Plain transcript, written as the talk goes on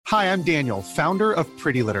Hi, I'm Daniel, founder of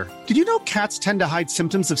Pretty Litter. Did you know cats tend to hide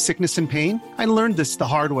symptoms of sickness and pain? I learned this the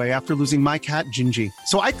hard way after losing my cat, Gingy.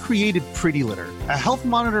 So I created Pretty Litter, a health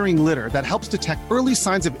monitoring litter that helps detect early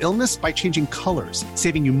signs of illness by changing colors,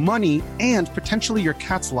 saving you money and potentially your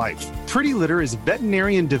cat's life. Pretty Litter is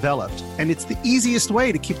veterinarian developed, and it's the easiest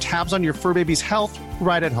way to keep tabs on your fur baby's health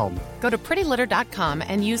right at home. Go to prettylitter.com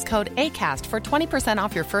and use code ACAST for 20%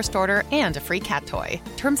 off your first order and a free cat toy.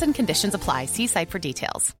 Terms and conditions apply. See site for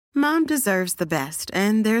details. Mom deserves the best,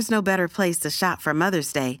 and there's no better place to shop for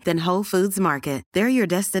Mother's Day than Whole Foods Market. They're your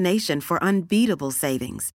destination for unbeatable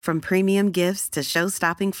savings, from premium gifts to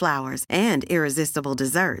show-stopping flowers and irresistible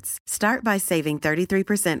desserts. Start by saving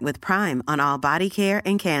 33% with Prime on all body care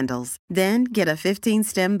and candles. Then get a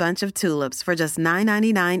 15-stem bunch of tulips for just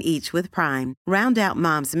 $9.99 each with Prime. Round out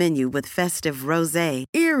Mom's menu with festive rosé,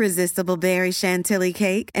 irresistible berry chantilly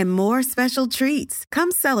cake, and more special treats.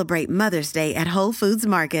 Come celebrate Mother's Day at Whole Foods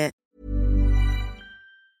Market.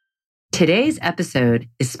 Today's episode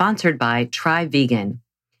is sponsored by Try Vegan,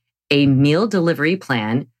 a meal delivery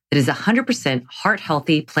plan that is 100%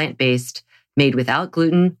 heart-healthy, plant-based, made without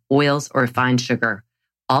gluten, oils, or refined sugar.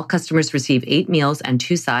 All customers receive 8 meals and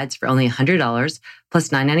 2 sides for only $100 plus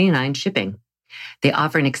 $9.99 shipping. They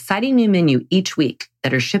offer an exciting new menu each week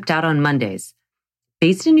that are shipped out on Mondays.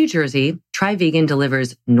 Based in New Jersey, Try Vegan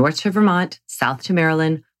delivers north to Vermont, south to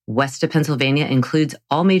Maryland, west to Pennsylvania, includes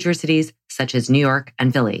all major cities such as New York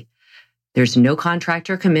and Philly. There's no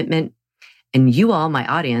contractor commitment, and you all, my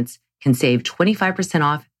audience, can save 25%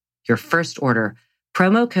 off your first order.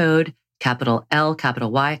 Promo code capital L, capital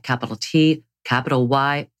Y, capital T, capital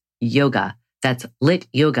Y, yoga. That's Lit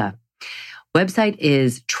Yoga. Website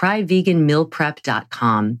is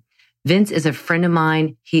tryveganmealprep.com. Vince is a friend of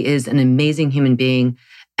mine. He is an amazing human being,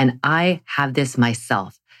 and I have this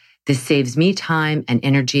myself. This saves me time and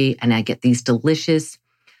energy, and I get these delicious,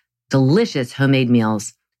 delicious homemade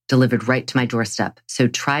meals delivered right to my doorstep. So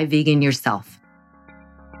try vegan yourself.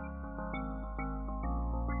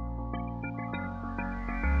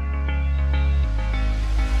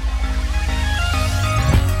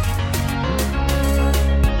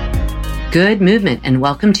 Good movement, and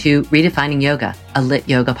welcome to Redefining Yoga, a lit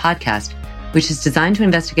yoga podcast, which is designed to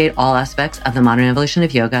investigate all aspects of the modern evolution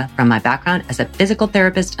of yoga from my background as a physical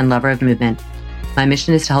therapist and lover of movement. My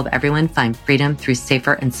mission is to help everyone find freedom through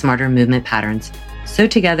safer and smarter movement patterns, so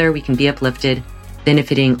together we can be uplifted,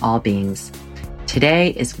 benefiting all beings.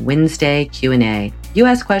 Today is Wednesday Q&A. You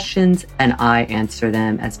ask questions and I answer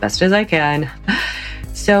them as best as I can.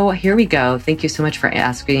 So here we go. Thank you so much for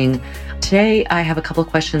asking. Today I have a couple of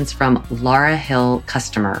questions from Laura Hill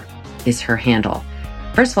Customer is her handle.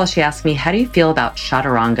 First of all, she asked me, how do you feel about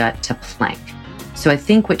chaturanga to plank? So I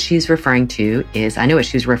think what she's referring to is, I know what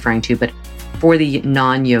she's referring to, but for the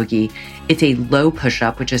non-yogi, it's a low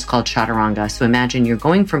push-up, which is called chaturanga. So imagine you're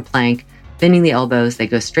going from plank, bending the elbows, they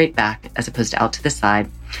go straight back as opposed to out to the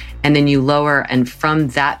side. And then you lower, and from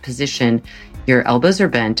that position, your elbows are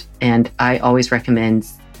bent. And I always recommend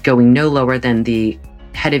going no lower than the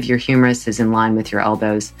head of your humerus is in line with your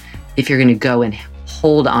elbows if you're going to go and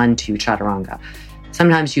hold on to chaturanga.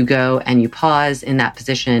 Sometimes you go and you pause in that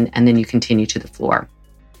position and then you continue to the floor.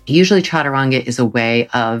 Usually chaturanga is a way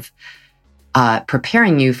of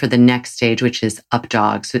preparing you for the next stage, which is up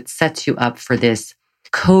dog. So it sets you up for this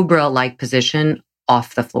cobra-like position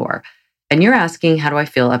off the floor. And you're asking, how do I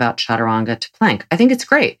feel about chaturanga to plank? I think it's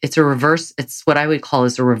great. It's what I would call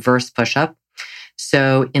is a reverse push-up.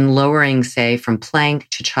 So in lowering, say, from plank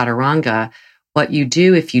to chaturanga, what you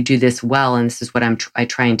do if you do this well, and this is what I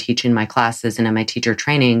try and teach in my classes and in my teacher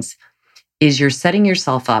trainings, is you're setting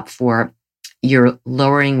yourself up for you're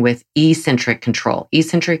lowering with eccentric control.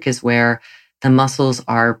 Eccentric is where the muscles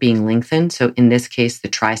are being lengthened. So in this case, the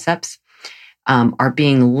triceps are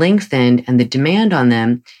being lengthened, and the demand on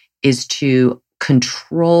them is to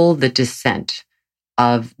control the descent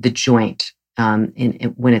of the joint when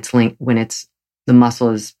the muscle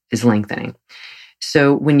is lengthening.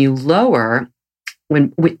 So when you lower,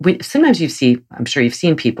 when sometimes I'm sure you've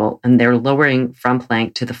seen people and they're lowering from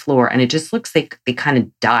plank to the floor and it just looks like they kind of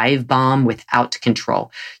dive bomb without control.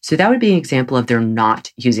 So that would be an example of they're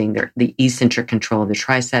not using the eccentric control of the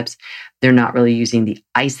triceps. They're not really using the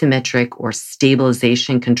isometric or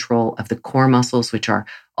stabilization control of the core muscles, which are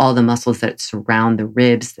all the muscles that surround the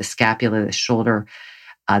ribs, the scapula, the shoulder,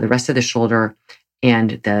 the rest of the shoulder,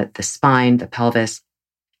 and the spine, the pelvis.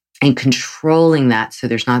 And controlling that so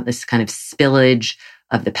there's not this kind of spillage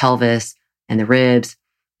of the pelvis and the ribs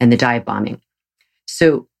and the dive bombing.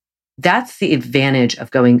 So that's the advantage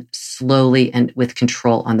of going slowly and with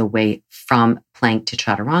control on the way from plank to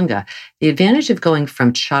chaturanga. The advantage of going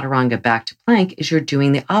from chaturanga back to plank is you're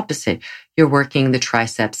doing the opposite. You're working the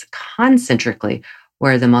triceps concentrically,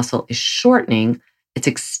 where the muscle is shortening, it's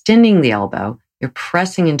extending the elbow, you're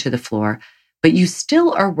pressing into the floor, but you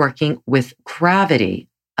still are working with gravity.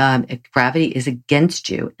 Gravity is against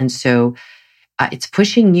you. And so it's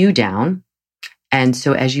pushing you down. And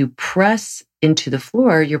so as you press into the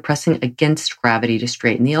floor, you're pressing against gravity to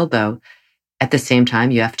straighten the elbow. At the same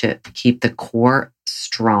time, you have to keep the core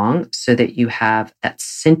strong so that you have that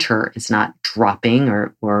center is not dropping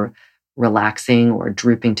or relaxing or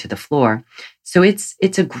drooping to the floor. So it's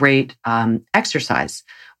a great exercise.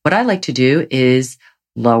 What I like to do is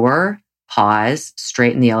lower, pause,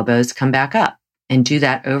 straighten the elbows, come back up, and do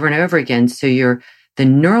that over and over again. So the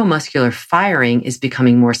neuromuscular firing is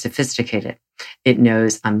becoming more sophisticated. It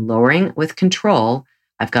knows I'm lowering with control.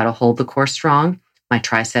 I've got to hold the core strong. My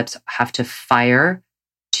triceps have to fire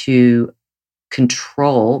to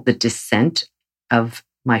control the descent of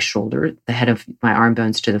my shoulder, the head of my arm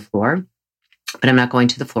bones to the floor. But I'm not going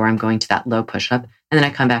to the floor. I'm going to that low push-up, and then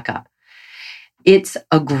I come back up. It's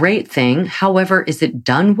a great thing. However, is it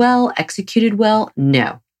done well, executed well?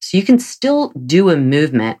 No. So you can still do a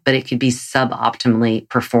movement, but it could be suboptimally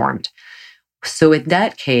performed. So in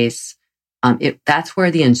that case, that's where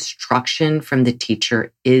the instruction from the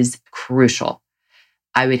teacher is crucial.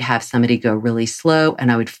 I would have somebody go really slow,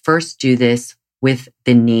 and I would first do this with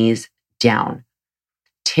the knees down.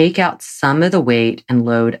 Take out some of the weight and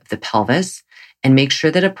load of the pelvis, and make sure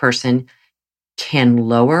that a person can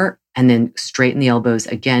lower and then straighten the elbows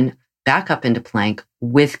again, back up into plank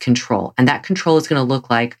with control. And that control is going to look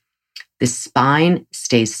like the spine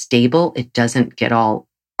stays stable. It doesn't get all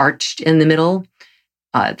arched in the middle.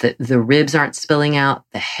 The ribs aren't spilling out.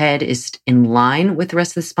 The head is in line with the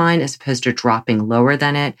rest of the spine as opposed to dropping lower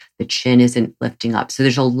than it. The chin isn't lifting up. So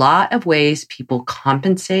there's a lot of ways people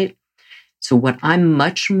compensate. So what I'm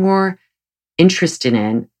much more interested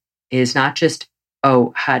in is not just,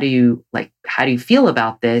 how do you feel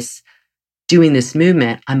about this, doing this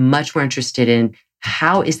movement? I'm much more interested in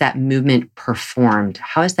how is that movement performed?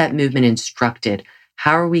 How is that movement instructed?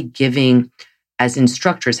 How are we giving, as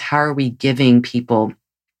instructors, how are we giving people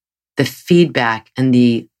the feedback and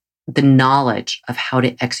the knowledge of how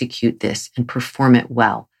to execute this and perform it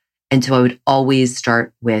well? And so I would always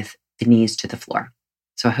start with the knees to the floor.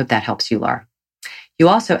 So I hope that helps you, Laura. You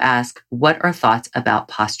also ask, what are thoughts about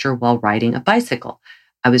posture while riding a bicycle?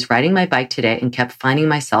 I was riding my bike today and kept finding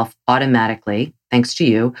myself automatically, thanks to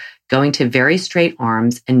you, going to very straight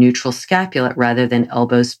arms and neutral scapula rather than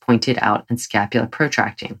elbows pointed out and scapula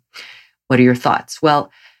protracting. What are your thoughts?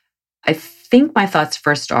 Well, I think my thoughts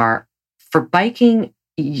first are, for biking,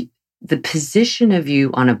 the position of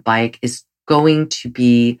you on a bike is going to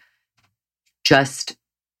be just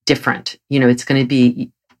different. It's going to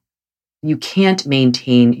be, you can't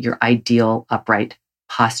maintain your ideal upright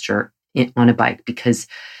posture on a bike because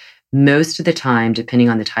most of the time, depending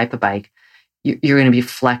on the type of bike, you're going to be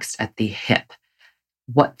flexed at the hip.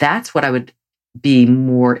 That's what I would be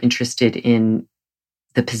more interested in.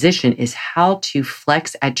 The position is how to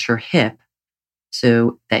flex at your hip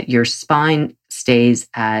so that your spine stays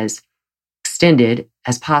as extended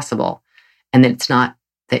as possible, and that it's not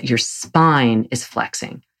that your spine is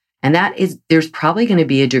flexing. And there's probably going to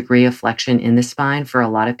be a degree of flexion in the spine for a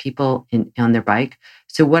lot of people on their bike.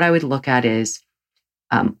 So what I would look at is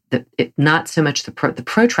not so much the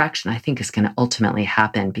protraction, I think, is going to ultimately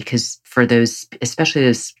happen because for those, especially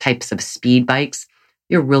those types of speed bikes,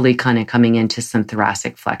 you're really kind of coming into some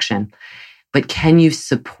thoracic flexion. But can you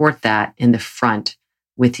support that in the front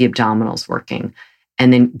with the abdominals working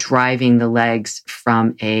and then driving the legs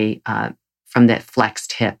from that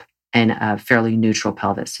flexed hip and a fairly neutral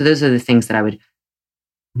pelvis? So those are the things that I would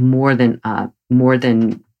more than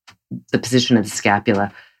the position of the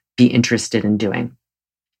scapula be interested in doing.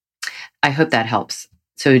 I hope that helps.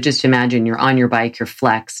 So just imagine you're on your bike, you're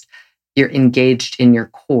flexed, you're engaged in your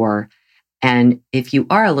core. And if you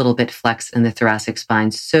are a little bit flexed in the thoracic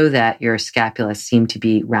spine so that your scapula seem to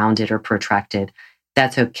be rounded or protracted,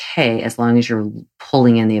 that's okay as long as you're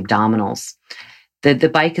pulling in the abdominals. The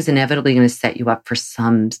bike is inevitably going to set you up for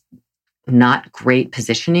some not great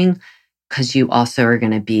positioning because you also are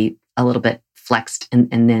going to be a little bit flexed and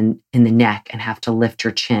then in the neck and have to lift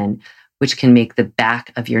your chin, which can make the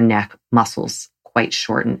back of your neck muscles quite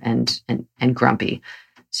short and grumpy.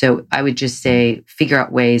 So I would just say, figure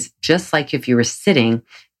out ways, just like if you were sitting,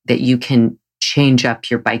 that you can change up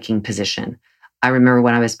your biking position. I remember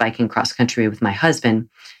when I was biking cross country with my husband,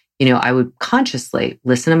 I would consciously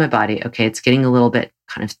listen to my body. Okay, it's getting a little bit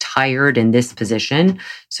kind of tired in this position,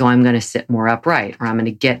 so I'm going to sit more upright, or I'm going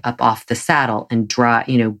to get up off the saddle and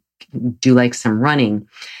do like some running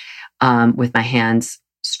with my hands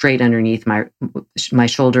straight underneath my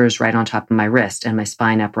shoulders, right on top of my wrist, and my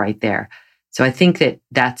spine up right there. So I think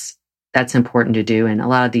that's important to do, and a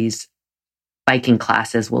lot of these biking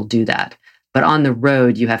classes will do that. But on the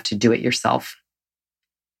road, you have to do it yourself.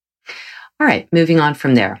 All right, moving on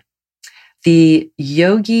from there. The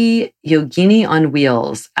Yogini on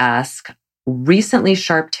Wheels ask, recently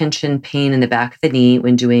sharp tension pain in the back of the knee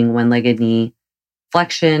when doing one-legged knee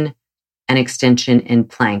flexion and extension in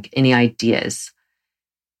plank. Any ideas?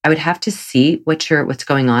 I would have to see what's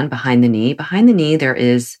going on behind the knee. Behind the knee, there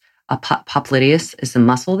is a popliteus is a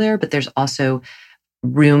muscle there, but there's also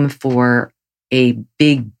room for a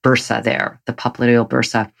big bursa there, the popliteal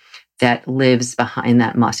bursa, that lives behind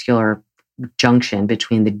that muscular junction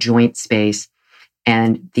between the joint space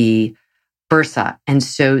and the bursa. And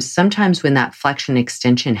so sometimes when that flexion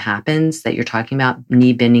extension happens that you're talking about,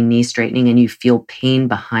 knee bending, knee straightening, and you feel pain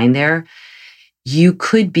behind there, you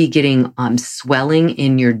could be getting swelling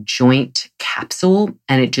in your joint capsule,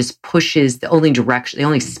 and it just pushes the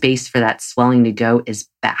only space for that swelling to go is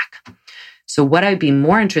back. So what I'd be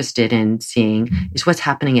more interested in seeing is what's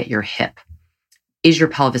happening at your hip. Is your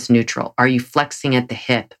pelvis neutral? Are you flexing at the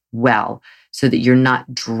hip well so that you're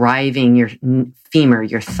not driving your femur,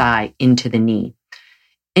 your thigh, into the knee?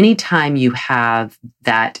 Anytime you have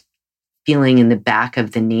that feeling in the back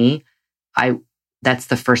of the knee, that's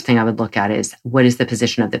the first thing I would look at is what is the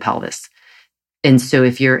position of the pelvis? And so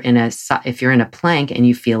if you're in a plank and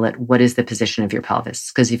you feel it, what is the position of your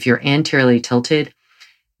pelvis? Because if you're anteriorly tilted,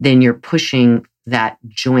 then you're pushing that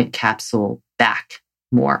joint capsule back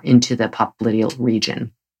more into the popliteal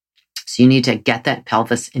region. So you need to get that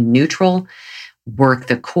pelvis in neutral, work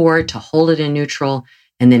the core to hold it in neutral,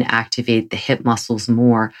 and then activate the hip muscles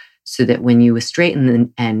more so that when you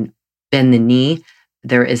straighten and bend the knee,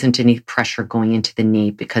 there isn't any pressure going into the knee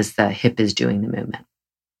because the hip is doing the movement.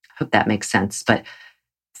 I hope that makes sense. But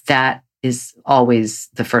that is always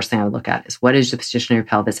the first thing I would look at is what is the position of your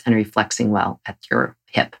pelvis and are you flexing well at your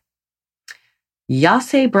hip?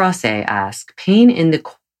 Yase Brase asks, pain in the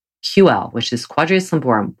QL, which is quadratus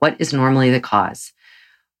lumborum, what is normally the cause?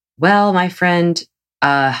 Well, my friend,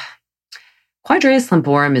 quadratus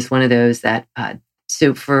lumborum is one of those that,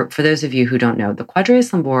 so for those of you who don't know, the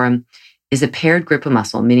quadratus lumborum is a paired grip of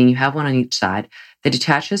muscle, meaning you have one on each side that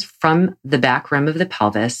detaches from the back rim of the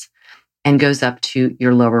pelvis and goes up to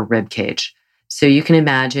your lower rib cage. So you can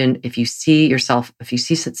imagine if you see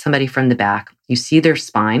somebody from the back, you see their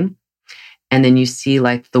spine, and then you see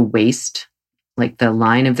like the waist, like the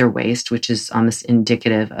line of their waist, which is almost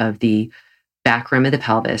indicative of the back rim of the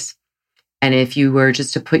pelvis. And if you were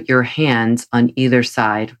just to put your hands on either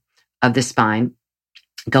side of the spine,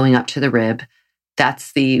 going up to the rib,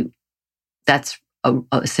 that's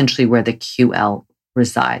essentially where the QL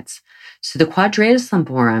resides. So the quadratus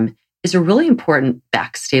lumborum is a really important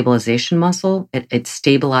back stabilization muscle. It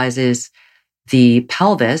stabilizes the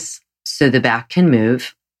pelvis so the back can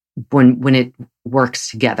move when it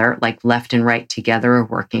works together, like left and right together are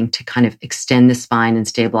working to kind of extend the spine and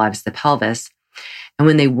stabilize the pelvis. And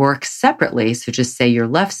when they work separately, so just say your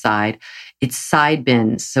left side, it's side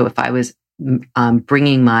bends. So if I was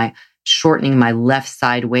shortening my left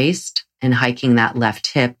side waist and hiking that left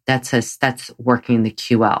hip, that's working the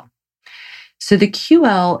QL. So the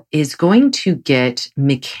QL is going to get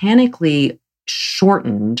mechanically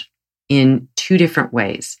shortened in two different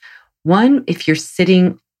ways. One, if you're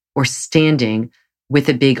sitting or standing with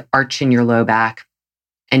a big arch in your low back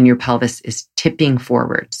and your pelvis is tipping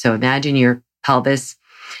forward. So imagine your pelvis,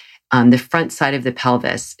 the front side of the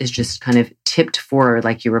pelvis is just kind of tipped forward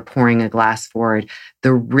like you were pouring a glass forward.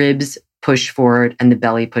 The ribs push forward and the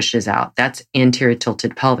belly pushes out. That's anterior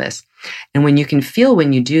tilted pelvis. And when you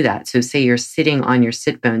do that, so say you're sitting on your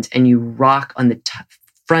sit bones and you rock on the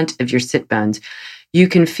front of your sit bones, you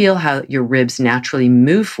can feel how your ribs naturally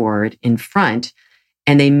move forward in front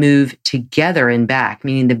and they move together in back,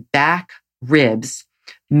 meaning the back ribs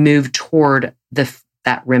move toward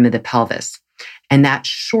that rim of the pelvis. And that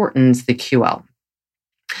shortens the QL.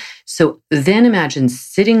 So then imagine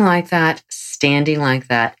sitting like that, standing like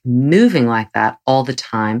that, moving like that all the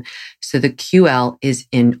time. So the QL is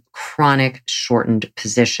in chronic shortened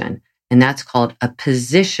position, and that's called a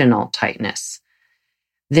positional tightness.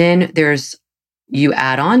 Then you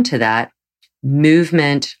add on to that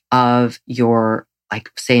movement of your, like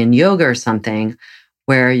say in yoga or something,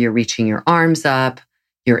 where you're reaching your arms up,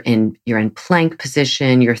 you're in plank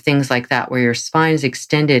position, you're things like that, where your spine is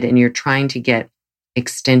extended and you're trying to get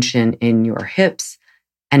extension in your hips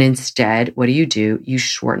And instead, what do? You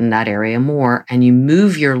shorten that area more and you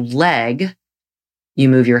move your leg, you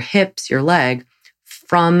move your hips, your leg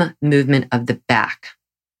from movement of the back.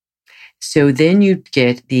 So then you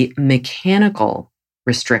get the mechanical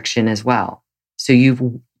restriction as well. So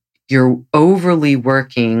you're overly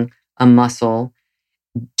working a muscle,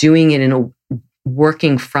 doing it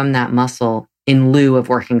working from that muscle in lieu of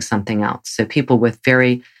working something else. So people with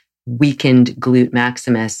very weakened glute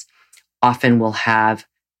maximus often will have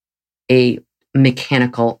a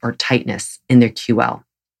mechanical or tightness in their QL.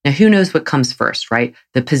 Now, who knows what comes first, right?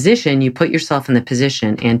 The position, you put yourself in the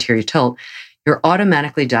position, anterior tilt, you're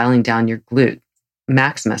automatically dialing down your glute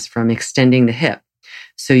maximus from extending the hip.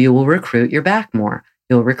 So you will recruit your back more.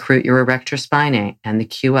 You'll recruit your erector spinae and the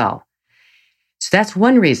QL. So that's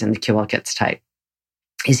one reason the QL gets tight,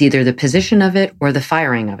 is either the position of it or the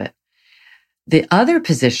firing of it. The other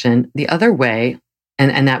position, the other way,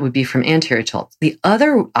 and that would be from anterior tilt. The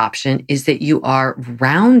other option is that you are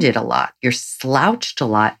rounded a lot. You're slouched a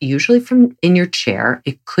lot, usually from in your chair.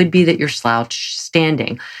 It could be that you're slouched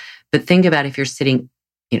standing. But think about if you're sitting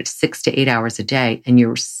 6 to 8 hours a day and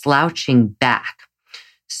you're slouching back.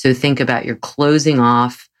 So think about you're closing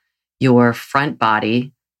off your front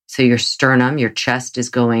body. So your sternum, your chest is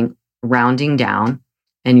rounding down,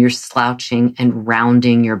 and you're slouching and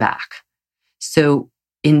rounding your back. So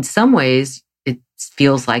in some ways, it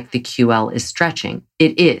feels like the QL is stretching.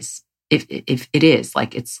 It is. If it is,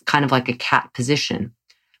 like it's kind of like a cat position.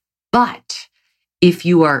 But if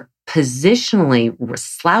you are positionally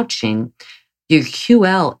slouching, your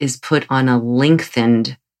QL is put on a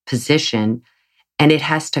lengthened position, and it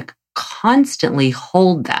has to constantly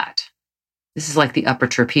hold that. This is like the upper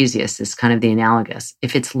trapezius is kind of the analogous.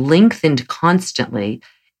 If it's lengthened constantly,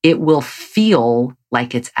 it will feel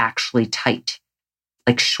like it's actually tight,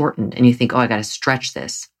 like shortened. And you think, oh, I got to stretch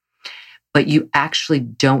this. But you actually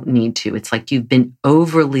don't need to. It's like you've been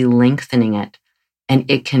overly lengthening it, and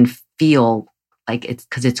it can feel like it's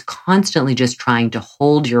because it's constantly just trying to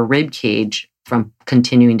hold your rib cage from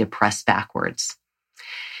continuing to press backwards.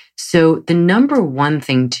 So the number one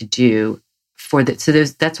thing to do for that, so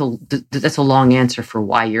that's a long answer for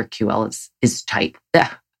why your QL is tight.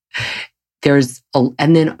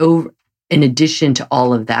 In addition to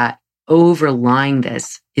all of that, overlying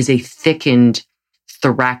this is a thickened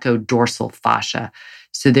thoracodorsal fascia.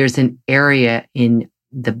 So there's an area in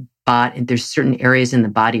the body, there's certain areas in the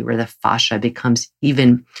body where the fascia becomes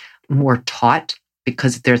even more taut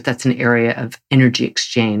because that's an area of energy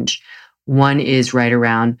exchange. One is right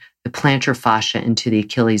around the plantar fascia into the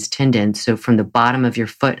Achilles tendon. So from the bottom of your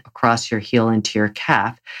foot across your heel into your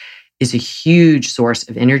calf is a huge source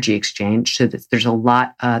of energy exchange. So that there's a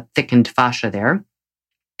lot of thickened fascia there.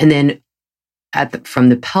 And then from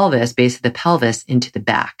the pelvis, base of the pelvis into the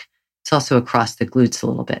back. It's also across the glutes a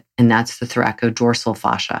little bit, and that's the thoracodorsal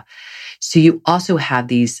fascia. So you also have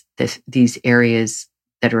these areas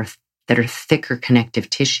that are thicker connective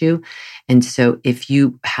tissue. And so if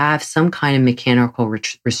you have some kind of mechanical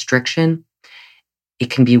restriction, it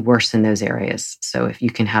can be worse in those areas. So if you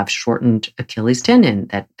can have shortened Achilles tendon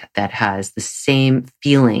that has the same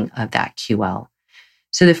feeling of that QL.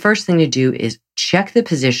 So the first thing to do is check the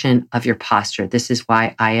position of your posture. This is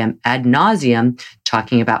why I am ad nauseum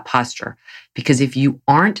talking about posture, because if you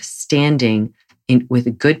aren't standing with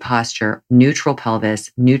a good posture, neutral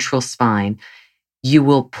pelvis, neutral spine, you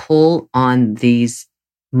will pull on these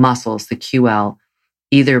muscles, the QL,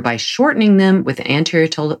 either by shortening them with the anterior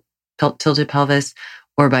tilted pelvis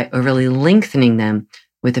or by overly lengthening them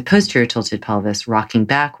with the posterior tilted pelvis, rocking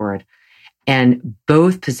backward. And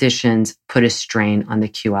both positions put a strain on the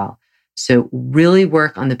QL. So really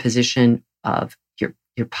work on the position of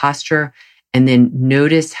your posture, and then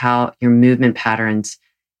notice how your movement patterns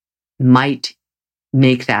might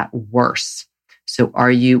make that worse. So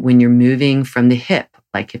when you're moving from the hip,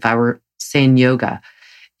 like if I were saying yoga,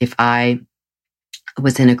 if I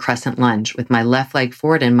was in a crescent lunge with my left leg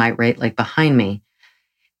forward and my right leg behind me,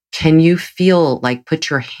 can you feel like put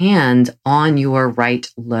your hand on your right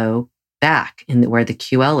low back where the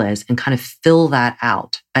QL is and kind of fill that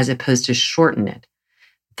out as opposed to shorten it?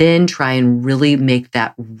 Then try and really make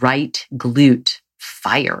that right glute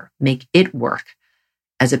fire, make it work,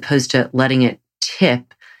 as opposed to letting it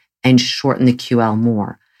tip and shorten the QL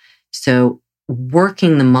more. So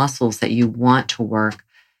working the muscles that you want to work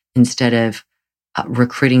instead of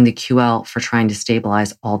recruiting the QL for trying to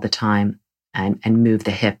stabilize all the time and move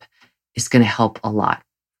the hip is going to help a lot.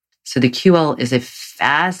 So the QL is a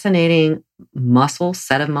fascinating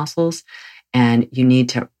set of muscles, and you need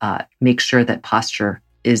to make sure that posture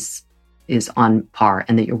is on par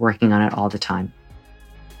and that you're working on it all the time.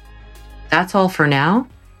 That's all for now.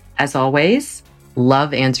 as always,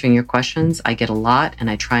 love answering your questions. I get a lot,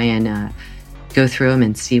 and I try and go through them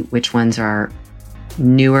and see which ones are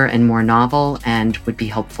newer and more novel and would be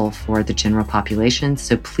helpful for the general population.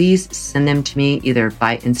 So please send them to me either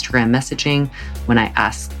by Instagram messaging when I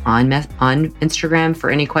ask on Instagram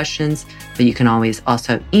for any questions, but you can always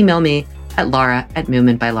also email me at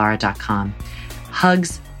laura@movementbylara.com.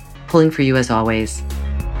 Hugs, pulling for you as always.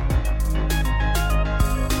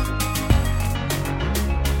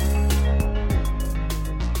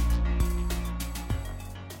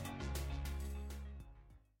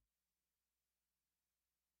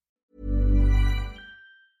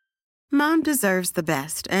 Mom deserves the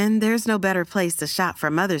best, and there's no better place to shop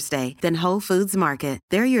for Mother's Day than Whole Foods Market.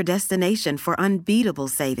 They're your destination for unbeatable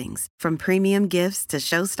savings, from premium gifts to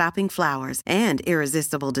show-stopping flowers and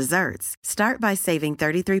irresistible desserts. Start by saving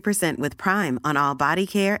 33% with Prime on all body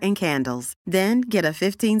care and candles. Then get a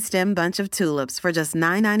 15-stem bunch of tulips for just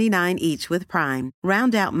 $9.99 each with Prime.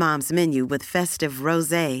 Round out Mom's menu with festive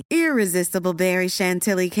rosé, irresistible berry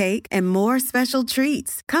chantilly cake, and more special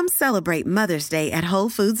treats. Come celebrate Mother's Day at Whole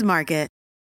Foods Market.